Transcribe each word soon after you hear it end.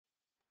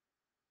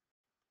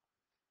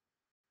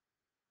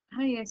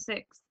Hi Year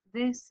 6,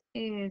 this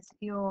is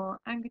your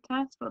Anchor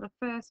Task for the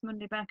first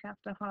Monday back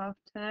after half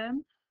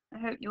term. I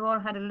hope you all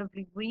had a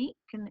lovely week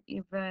and that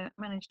you've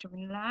managed to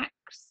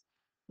relax,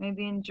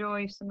 maybe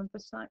enjoy some of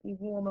the slightly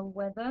warmer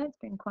weather. It's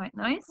been quite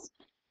nice.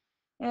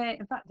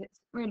 In fact,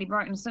 it's really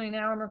bright and sunny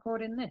now I'm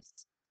recording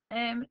this.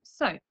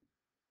 So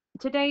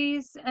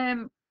today's,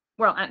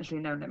 well, actually,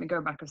 no, let me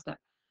go back a step.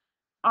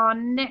 Our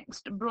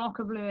next block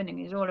of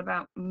learning is all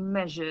about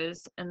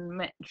measures and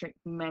metric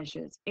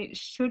measures. It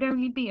should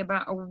only be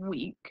about a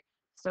week,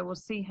 so we'll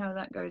see how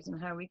that goes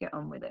and how we get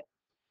on with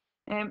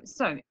it.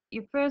 So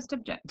your first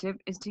objective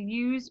is to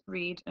use,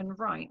 read and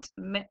write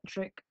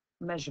metric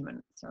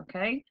measurements,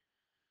 okay?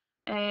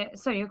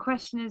 So your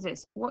question is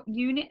this: what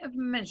unit of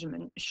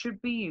measurement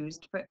should be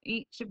used for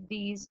each of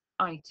these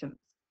items?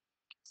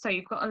 So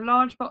you've got a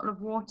large bottle of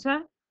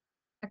water,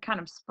 a can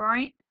of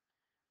Sprite,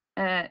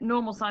 a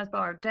normal size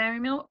bar of dairy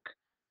milk,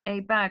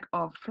 a bag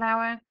of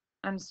flour,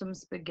 and some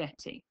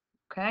spaghetti.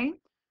 Okay,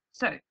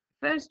 so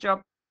first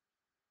job,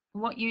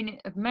 what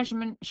unit of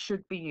measurement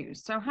should be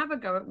used? So have a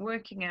go at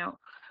working out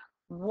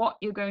what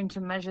you're going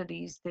to measure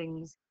these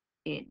things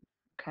in.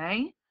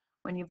 Okay,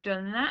 when you've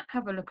done that,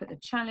 have a look at the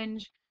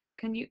challenge.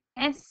 Can you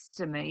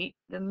estimate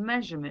the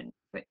measurement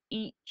for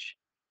each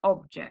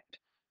object?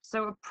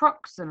 So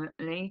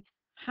approximately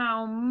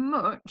how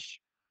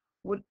much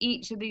would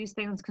each of these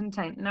things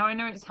contain? Now, I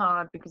know it's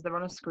hard because they're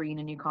on a screen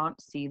and you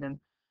can't see them,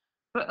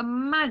 but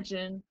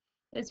imagine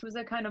this was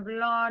a kind of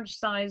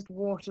large-sized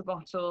water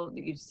bottle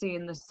that you'd see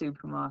in the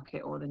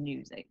supermarket or the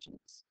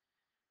newsagents.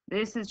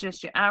 This is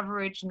just your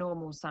average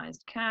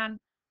normal-sized can,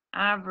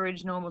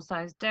 average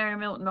normal-sized dairy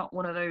milk, not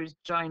one of those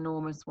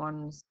ginormous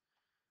ones,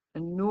 a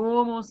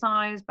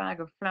normal-sized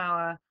bag of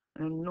flour,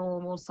 and a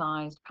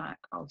normal-sized pack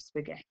of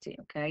spaghetti,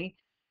 okay?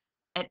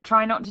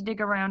 Try not to dig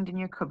around in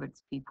your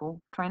cupboards,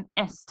 people. Try and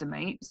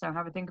estimate. So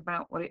have a think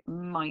about what it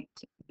might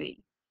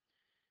be.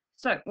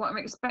 So what I'm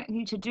expecting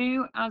you to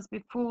do, as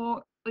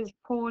before, is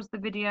pause the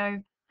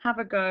video, have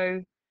a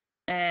go,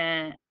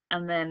 and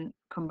then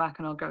come back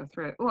and I'll go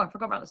through it. Oh, I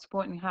forgot about the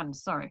supporting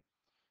hands. Sorry.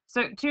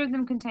 So 2 of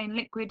them contain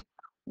liquid.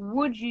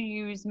 Would you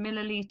use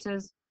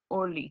milliliters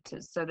or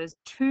liters? So there's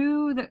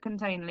 2 that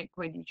contain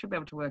liquid. You should be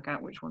able to work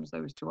out which ones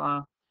those 2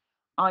 are.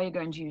 Are you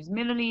going to use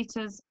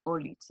milliliters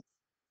or liters?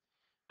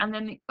 And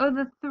then the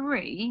other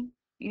 3,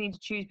 you need to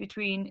choose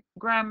between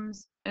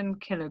grams and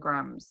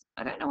kilograms.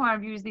 I don't know why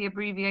I've used the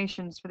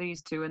abbreviations for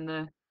these 2 and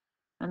the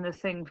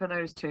thing for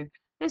those 2.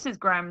 This is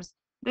grams,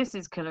 this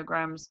is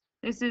kilograms,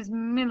 this is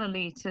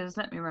milliliters.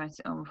 Let me write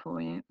it on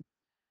for you.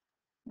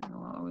 I don't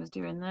know what I was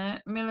doing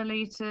there.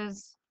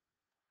 Milliliters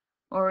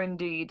or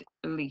indeed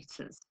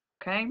liters.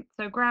 Okay,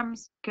 so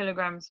grams,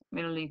 kilograms,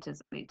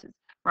 milliliters, liters.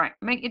 Right,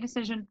 make your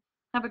decision,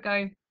 have a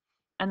go,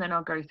 and then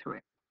I'll go through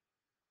it.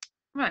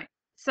 Right,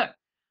 so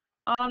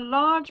our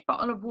large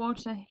bottle of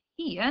water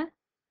here,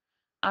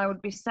 I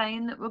would be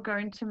saying that we're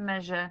going to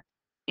measure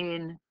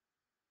in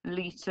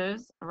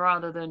litres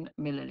rather than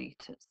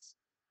milliliters.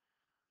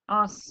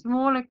 Our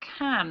smaller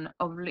can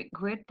of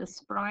liquid, the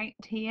Sprite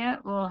here,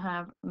 will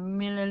have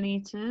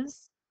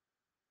milliliters.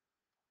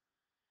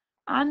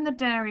 And the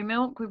dairy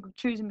milk, we're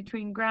choosing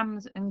between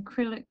grams and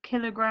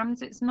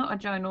kilograms. It's not a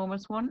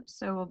ginormous one,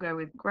 so we'll go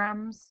with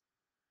grams.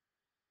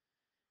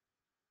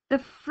 The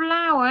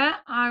flour,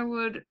 I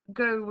would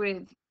go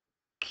with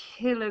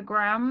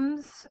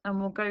kilograms, and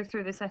we'll go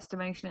through this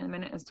estimation in a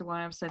minute as to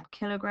why I've said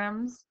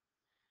kilograms.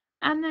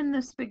 And then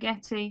the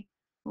spaghetti,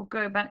 we'll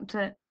go back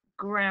to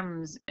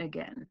grams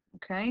again.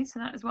 Okay, so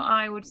that is what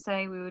I would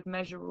say we would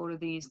measure all of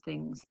these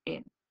things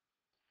in.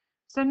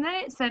 So then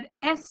it said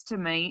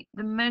estimate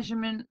the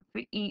measurement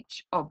for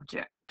each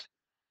object.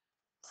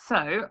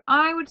 So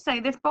I would say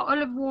this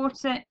bottle of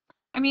water,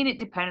 I mean, it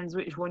depends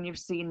which one you've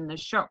seen in the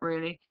shop,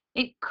 really.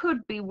 It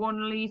could be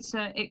 1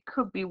 litre, it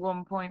could be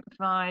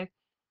 1.5,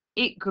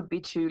 it could be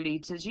 2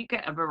 litres. You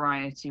get a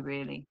variety,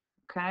 really.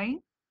 Okay.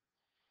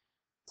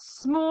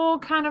 Small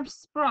can of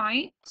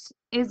Sprite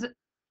is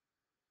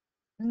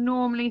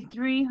normally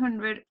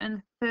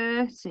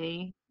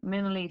 330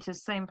 milliliters,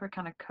 same for a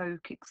can of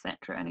Coke,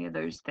 etc., any of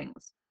those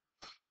things.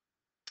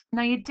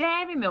 Now your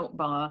dairy milk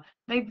bar,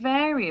 they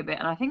vary a bit,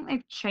 and I think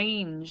they've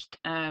changed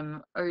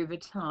over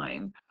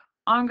time.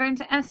 I'm going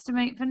to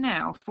estimate for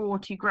now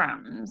 40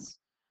 grams,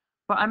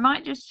 but I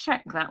might just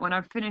check that when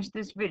I've finished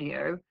this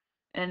video,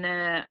 and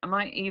I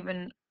might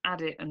even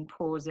add it and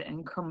pause it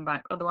and come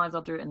back. Otherwise,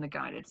 I'll do it in the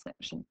guided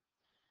section.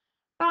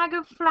 Bag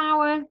of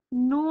flour,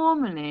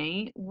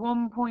 normally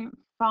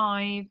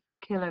 1.5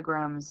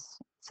 kilograms.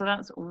 So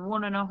that's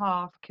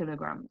 1.5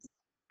 kilograms.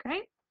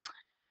 Okay.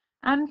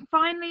 And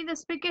finally, the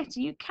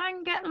spaghetti. You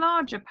can get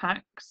larger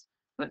packs,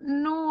 but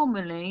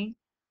normally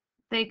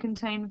they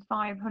contain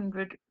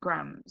 500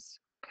 grams.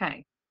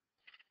 Okay.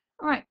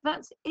 All right,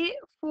 that's it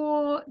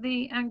for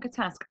the anchor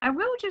task. I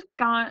will just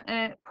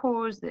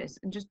pause this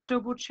and just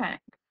double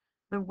check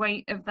the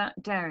weight of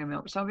that dairy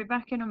milk. So I'll be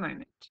back in a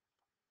moment.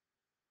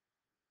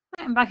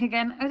 Right, I'm back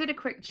again. I did a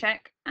quick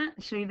check.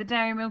 Actually, the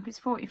dairy milk is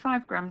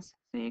 45 grams.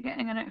 So you're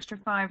getting an extra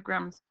 5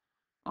 grams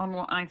on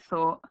what I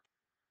thought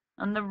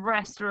and the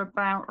rest are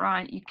about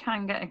right. You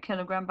can get a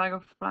kilogram bag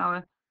of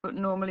flour, but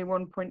normally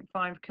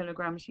 1.5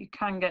 kilograms. You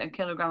can get a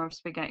kilogram of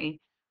spaghetti,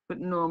 but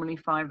normally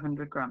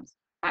 500 grams.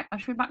 Right, I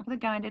shall be back for the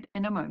guided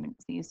in a moment.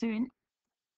 See you soon.